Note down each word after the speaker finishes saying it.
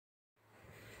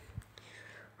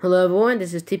Hello everyone,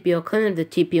 this is TPO Clint of the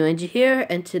TPO Engine here,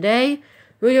 and today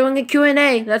we're doing a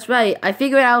Q&A. That's right. I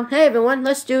figured out, hey everyone,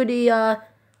 let's do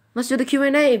the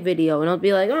Q&A video, and I'll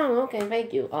be like, oh, okay,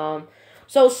 thank you.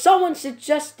 So someone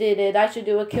suggested that I should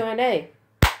do a Q&A.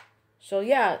 So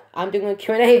yeah, I'm doing a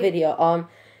Q&A video.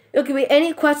 It could be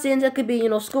any questions. It could be,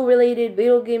 school related,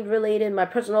 video games related, my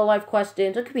personal life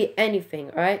questions. It could be anything,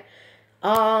 alright?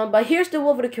 But here's the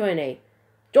rule for the Q&A.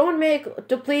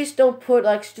 Please don't put,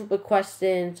 like, stupid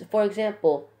questions. For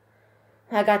example,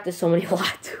 I got this so many a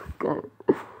lot too.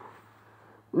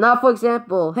 Now, for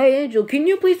example, hey Angel, can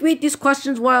you please read these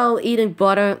questions while eating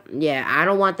butter? Yeah, I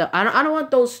don't want I don't want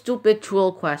those stupid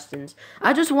troll questions.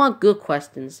 I just want good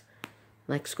questions,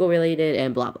 like school related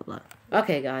and blah blah blah.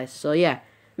 Okay, guys. So yeah,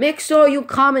 make sure you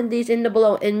comment these in the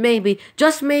below, and maybe,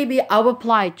 just maybe, I'll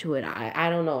reply to it. I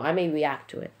don't know. I may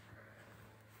react to it.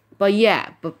 But yeah,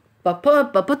 but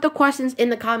put the questions in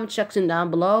the comment section down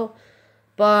below.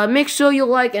 But make sure you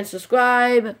like and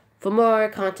subscribe for more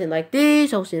content like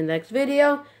this. I'll see you in the next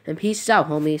video. And peace out,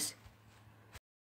 homies.